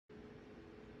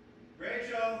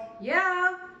Rachel?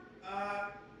 Yeah?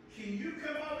 Can you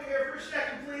come over here for a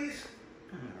second, please?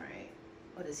 All right.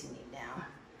 What does he need now?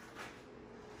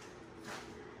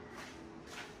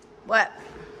 What?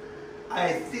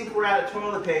 I think we're out of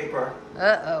toilet paper.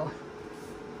 Uh-oh.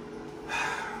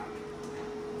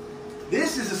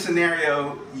 This is a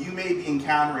scenario you may be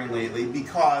encountering lately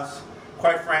because,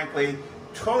 quite frankly,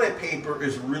 toilet paper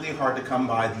is really hard to come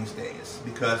by these days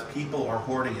because people are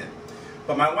hoarding it.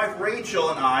 But my wife Rachel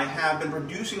and I have been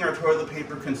reducing our toilet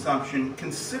paper consumption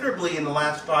considerably in the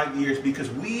last 5 years because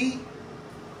we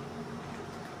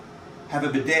have a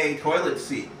bidet toilet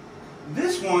seat.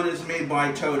 This one is made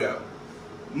by Toto.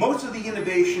 Most of the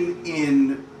innovation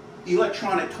in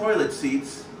electronic toilet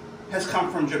seats has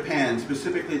come from Japan,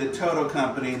 specifically the Toto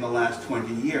company, in the last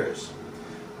 20 years.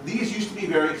 These used to be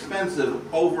very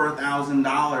expensive, over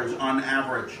 $1,000 on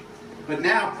average. But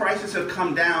now prices have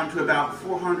come down to about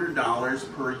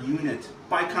 $400 per unit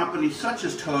by companies such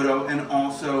as Toto and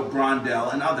also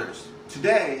Brondell and others.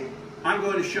 Today, I'm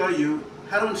going to show you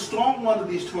how to install one of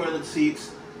these toilet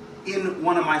seats in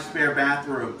one of my spare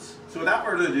bathrooms. So without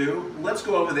further ado, let's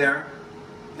go over there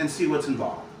and see what's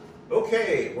involved.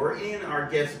 Okay, we're in our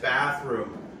guest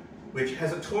bathroom, which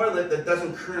has a toilet that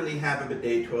doesn't currently have a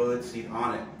bidet toilet seat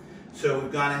on it. So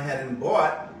we've gone ahead and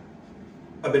bought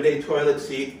a bidet toilet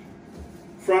seat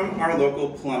from our local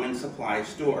plumbing supply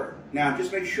store. Now,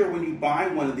 just make sure when you buy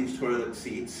one of these toilet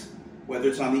seats, whether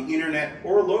it's on the internet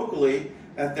or locally,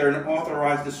 that they're an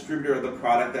authorized distributor of the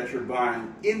product that you're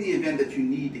buying in the event that you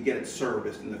need to get it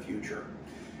serviced in the future.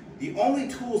 The only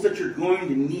tools that you're going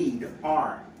to need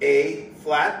are a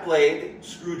flat blade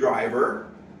screwdriver,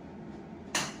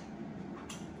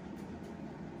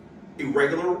 a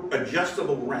regular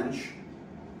adjustable wrench,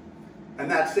 and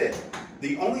that's it.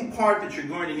 The only part that you're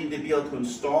going to need to be able to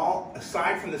install,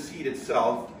 aside from the seat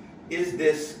itself, is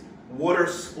this water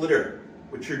splitter,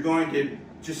 which you're going to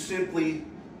just simply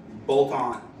bolt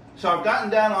on. So I've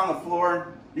gotten down on the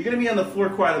floor. You're going to be on the floor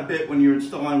quite a bit when you're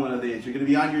installing one of these. You're going to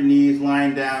be on your knees,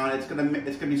 lying down. It's going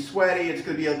to be sweaty. It's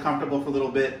going to be uncomfortable for a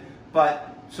little bit.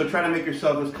 So try to make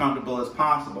yourself as comfortable as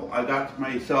possible. I got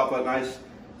myself a nice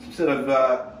set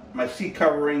of my seat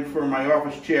covering for my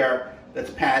office chair that's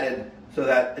padded so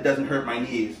that it doesn't hurt my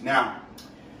knees. Now,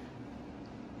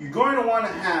 you're going to want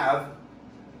to have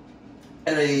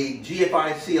a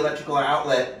GFIC electrical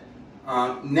outlet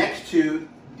next to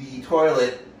the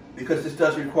toilet because this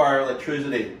does require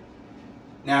electricity.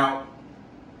 Now,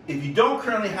 if you don't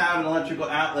currently have an electrical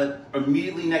outlet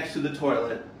immediately next to the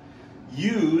toilet,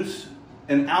 use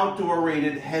an outdoor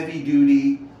rated heavy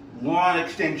duty lawn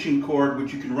extension cord,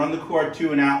 which you can run the cord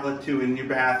to an outlet to in your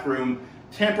bathroom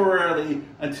temporarily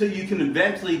until you can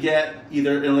eventually get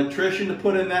either an electrician to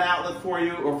put in that outlet for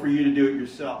you or for you to do it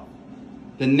yourself.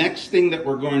 The next thing that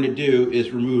we're going to do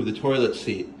is remove the toilet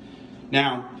seat.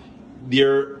 Now,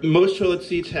 most toilet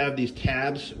seats have these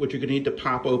tabs which you're going to need to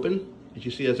pop open, as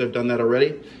you see as I've done that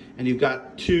already. And you've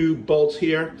got two bolts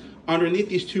here. Underneath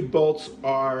these two bolts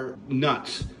are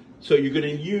nuts. So you're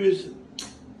going to use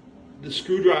the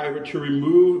screwdriver to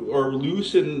remove or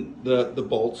loosen the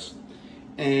bolts.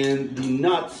 And the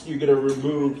nuts you're going to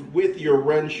remove with your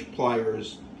wrench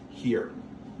pliers here.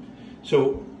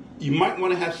 So you might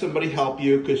want to have somebody help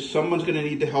you because someone's going to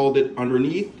need to hold it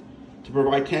underneath to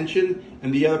provide tension,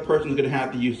 and the other person's going to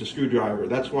have to use the screwdriver.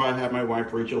 That's why I have my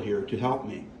wife Rachel here to help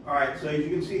me. All right, so as you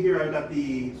can see here, I've got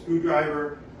the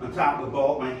screwdriver on top of the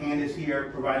bolt. My hand is here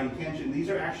providing tension. These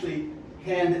are actually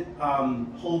hand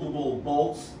holdable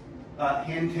bolts.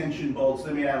 Hand tension bolts.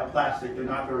 They're made out of plastic. They're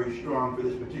not very strong for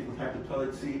this particular type of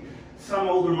toilet seat. Some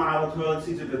older model toilet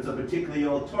seats, if it's a particularly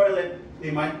old toilet,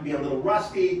 they might be a little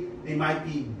rusty. They might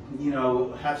be,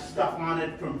 have stuff on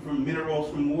it from minerals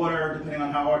from water, depending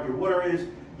on how hard your water is.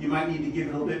 You might need to give it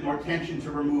a little bit more tension to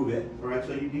remove it. All right,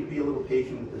 so you need to be a little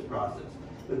patient with this process.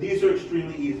 But these are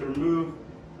extremely easy to remove.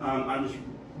 I'm just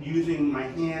using my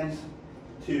hands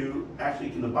to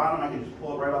actually, from the bottom, I can just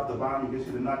pull it right off the bottom. You can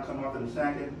see the nut come off in a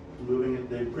second. Moving it,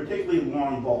 they're particularly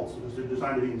long bolts because they're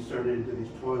designed to be inserted into these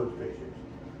toilet fixtures.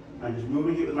 I'm just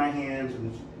moving it with my hands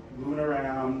and just moving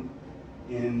around,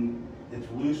 and it's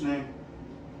loosening.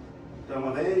 Done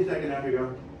with any second. Now, here you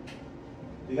go.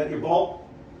 You got your bolt.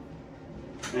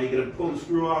 Now you're going to pull the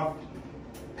screw off.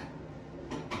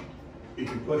 You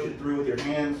can push it through with your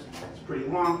hands. It's pretty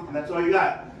long, and that's all you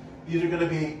got. These are going to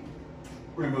be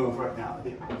removed right now.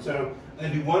 So I'm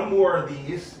going to do one more of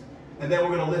these. And then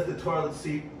we're going to lift the toilet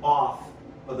seat off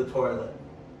of the toilet.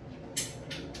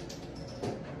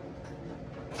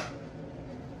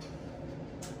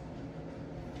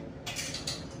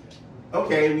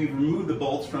 Okay, we've removed the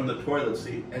bolts from the toilet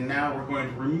seat, and now we're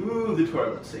going to remove the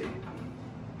toilet seat.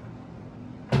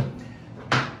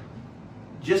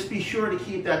 just be sure to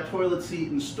keep that toilet seat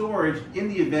in storage in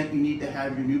the event you need to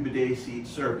have your new bidet seat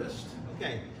serviced.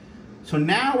 Okay, so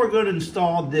now we're going to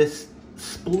install this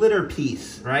splitter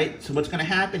piece, right? So what's going to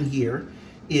happen here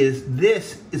is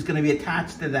this is going to be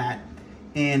attached to that,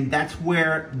 and that's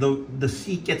where the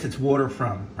seat gets its water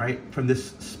from, right? From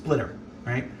this splitter,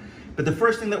 right? But the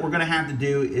first thing that we're going to have to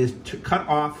do is to cut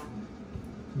off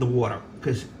the water,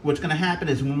 because what's going to happen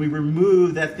is when we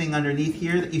remove that thing underneath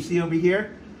here that you see over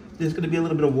here, there's going to be a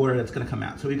little bit of water that's going to come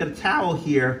out. So we've got a towel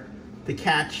here to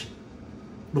catch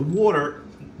the water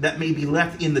that may be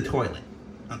left in the toilet,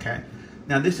 okay?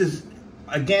 Now this is,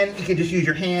 again, you can just use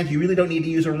your hands. You really don't need to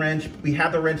use a wrench. We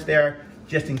have the wrench there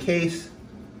just in case,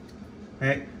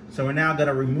 right? So we're now going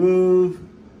to remove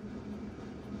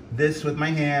this with my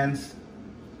hands.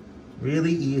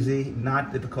 Really easy,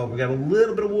 not difficult. We got a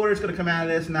little bit of water that's going to come out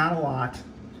of this, not a lot.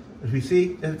 As we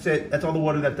see, that's it. That's all the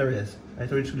water that there is. Right,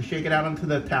 so we're just going to shake it out onto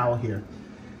the towel here.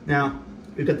 Now,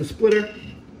 we've got the splitter.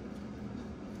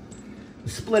 The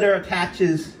splitter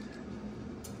attaches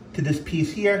to this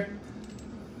piece here.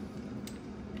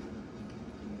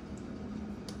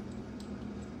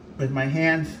 With my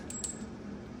hands.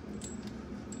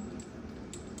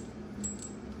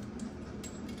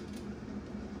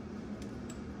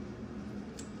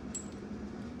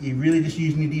 You really just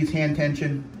need to use hand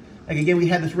tension. Like again, we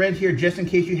have this wrench here just in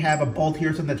case you have a bolt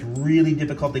here, something that's really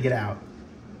difficult to get out.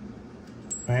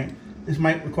 Right? This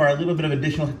might require a little bit of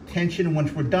additional tension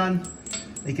once we're done.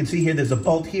 You can see here there's a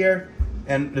bolt here,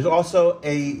 and there's also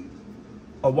a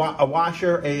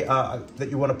washer that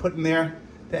you want to put in there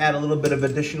to add a little bit of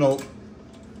additional.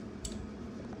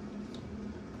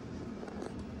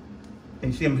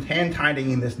 And you see I'm hand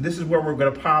tightening this. This is where we're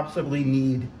going to possibly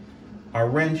need our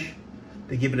wrench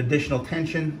to give it additional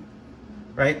tension,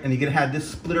 right? And you're gonna have this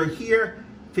splitter here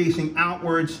facing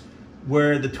outwards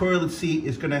where the toilet seat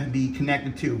is gonna be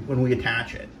connected to when we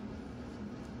attach it.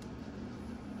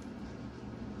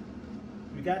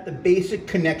 We got the basic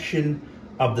connection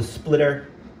of the splitter,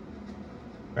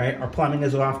 right? Our plumbing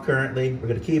is off currently. We're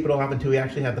gonna keep it off until we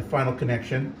actually have the final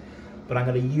connection. But I'm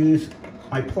gonna use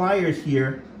my pliers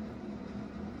here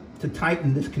to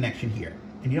tighten this connection here.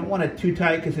 And you don't want it too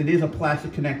tight because it is a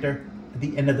plastic connector at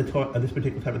the end of this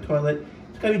particular type of toilet.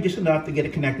 It's gotta be just enough to get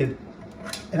it connected,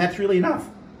 and that's really enough.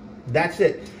 That's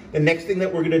it. The next thing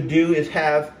that we're gonna do is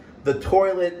have the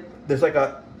toilet, there's like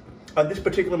on this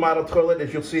particular model toilet,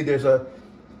 as you'll see, there's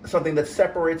something that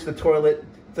separates the toilet.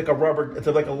 It's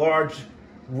like a large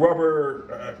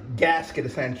rubber gasket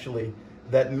essentially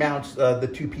that mounts the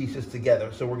two pieces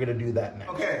together. So we're gonna do that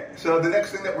next. Okay, so the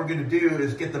next thing that we're gonna do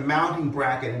is get the mounting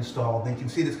bracket installed. And you can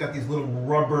see it's got these little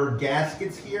rubber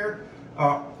gaskets here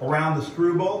around the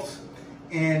screw bolts.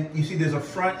 And you see there's a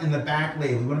front and the back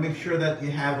lay. We wanna make sure that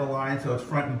you have it aligned so it's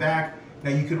front and back.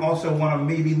 Now you can also wanna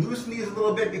maybe loosen these a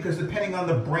little bit because depending on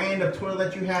the brand of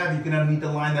toilet you have, you're gonna need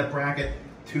to line that bracket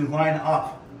to line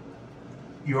up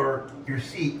your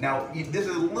seat. Now this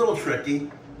is a little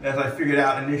tricky, as I figured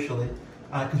out initially,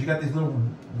 because you got these little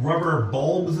rubber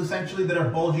bulbs essentially that are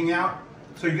bulging out.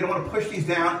 So you're gonna wanna push these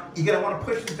down. You're gonna wanna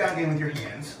push this down in with your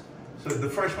hands. So the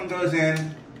first one goes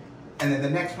in, and then the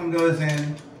next one goes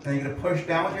in, and you're gonna push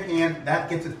down with your hand. That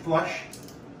gets it flush.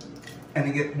 And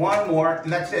you get one more,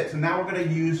 and that's it. So now we're gonna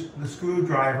use the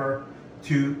screwdriver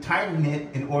to tighten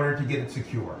it in order to get it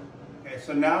secure. Okay,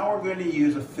 so now we're gonna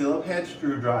use a Phillips head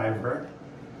screwdriver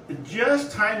to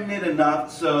just tighten it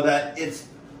enough so that it's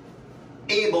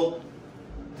able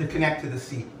to connect to the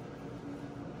seat.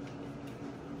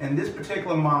 And this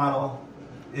particular model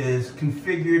is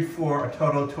configured for a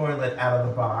total toilet out of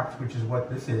the box, which is what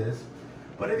this is.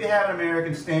 But if you have an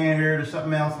American Standard or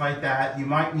something else like that, you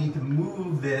might need to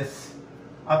move this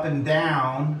up and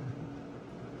down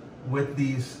with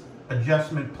these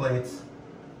adjustment plates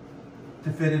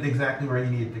to fit it exactly where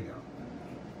you need it to go.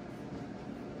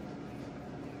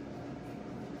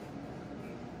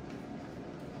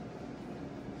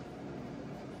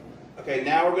 Okay,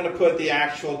 now we're going to put the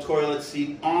actual toilet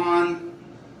seat on,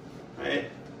 right?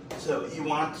 So you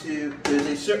want to, there's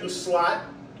a certain slot,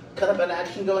 cut up an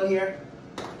action going here,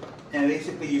 and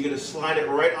basically you're going to slide it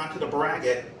right onto the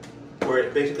bracket where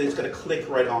it basically it's going to click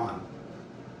right on.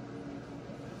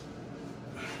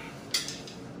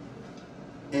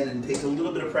 And it takes a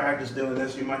little bit of practice doing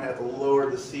this. You might have to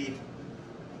lower the seat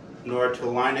in order to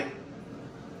align it.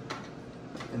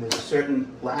 And there's a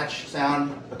certain latch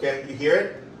sound, okay? You hear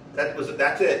it?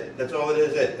 That's it. That's all it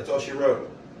is. That's all she wrote.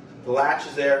 The latch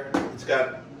is there. It's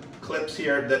got clips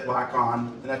here that lock on,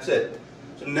 and that's it.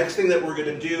 So the next thing that we're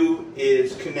going to do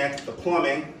is connect the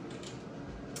plumbing,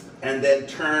 and then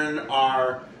turn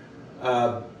our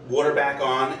water back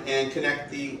on and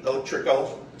connect the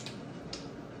electrical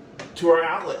to our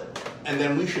outlet. And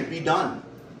then we should be done.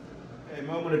 Okay,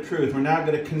 moment of truth. We're now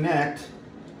going to connect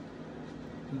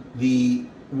the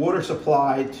water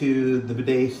supply to the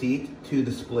bidet seat, to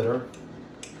the splitter.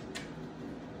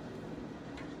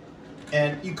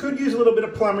 And you could use a little bit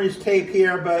of plumber's tape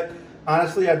here, but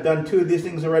honestly, I've done 2 of these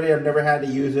things already. I've never had to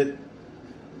use it.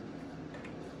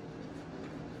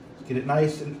 Get it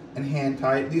nice and hand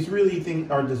tight. These really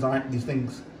things are designed, these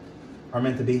things are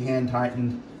meant to be hand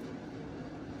tightened.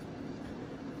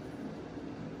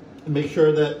 And make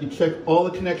sure that you check all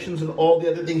the connections and all the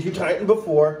other things you tightened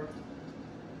before.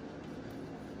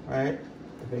 All right,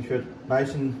 make sure it's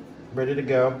nice and ready to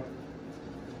go.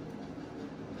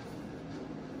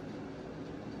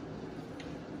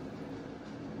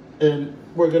 And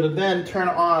we're going to then turn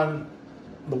on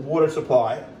the water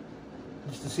supply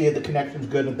just to see if the connection's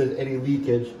good, if there's any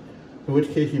leakage, in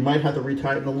which case you might have to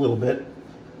retighten a little bit.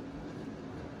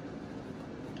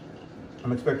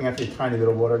 I'm expecting actually a tiny bit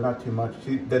of water, not too much.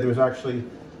 See that there's actually,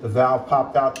 the valve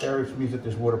popped out there, which means that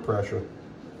there's water pressure.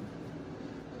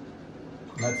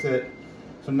 And that's it.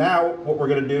 So now what we're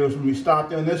going to do is when we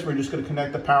stop doing this, we're just going to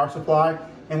connect the power supply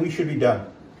and we should be done.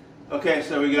 Okay,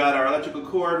 so we got our electrical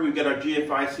cord, we've got our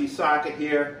GFIC socket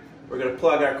here. We're going to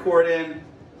plug our cord in.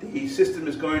 The system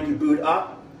is going to boot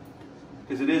up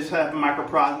because it is have a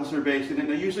microprocessor based in it.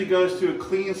 It usually goes through a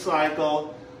clean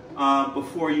cycle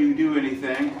before you do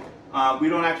anything. We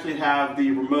don't actually have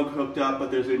the remote hooked up, but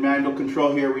there's a manual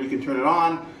control here where you can turn it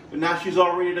on. But now she's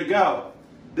all ready to go.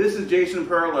 This is Jason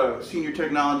Perlow, Senior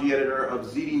Technology Editor of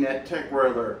ZDNet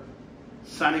TechWorld,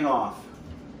 signing off.